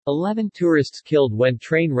11 tourists killed when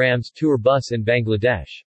train rams tour bus in Bangladesh.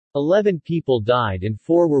 11 people died and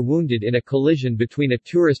 4 were wounded in a collision between a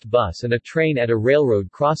tourist bus and a train at a railroad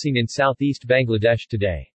crossing in southeast Bangladesh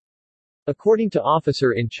today. According to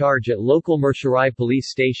officer in charge at local Murshidabad police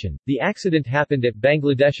station, the accident happened at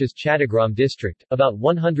Bangladesh's Chattogram district, about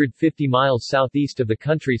 150 miles southeast of the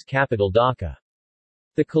country's capital Dhaka.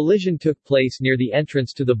 The collision took place near the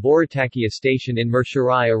entrance to the Boratakia station in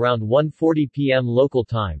Murshidabad around 1:40 p.m. local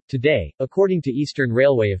time, today, according to Eastern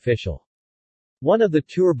Railway official. One of the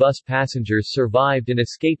tour bus passengers survived and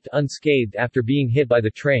escaped unscathed after being hit by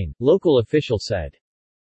the train, local official said.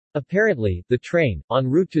 Apparently, the train, en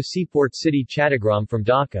route to seaport city Chattogram from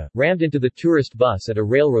Dhaka, rammed into the tourist bus at a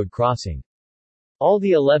railroad crossing. All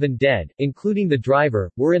the 11 dead, including the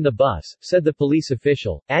driver, were in the bus, said the police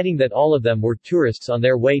official, adding that all of them were tourists on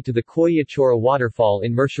their way to the Koya Chora waterfall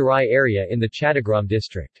in Murshidabad area in the Chattogram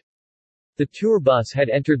district. The tour bus had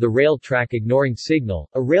entered the rail track ignoring signal,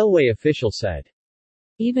 a railway official said.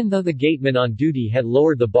 Even though the gateman on duty had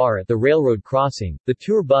lowered the bar at the railroad crossing, the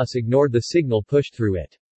tour bus ignored the signal pushed through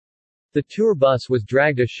it. The tour bus was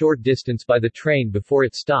dragged a short distance by the train before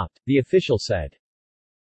it stopped, the official said.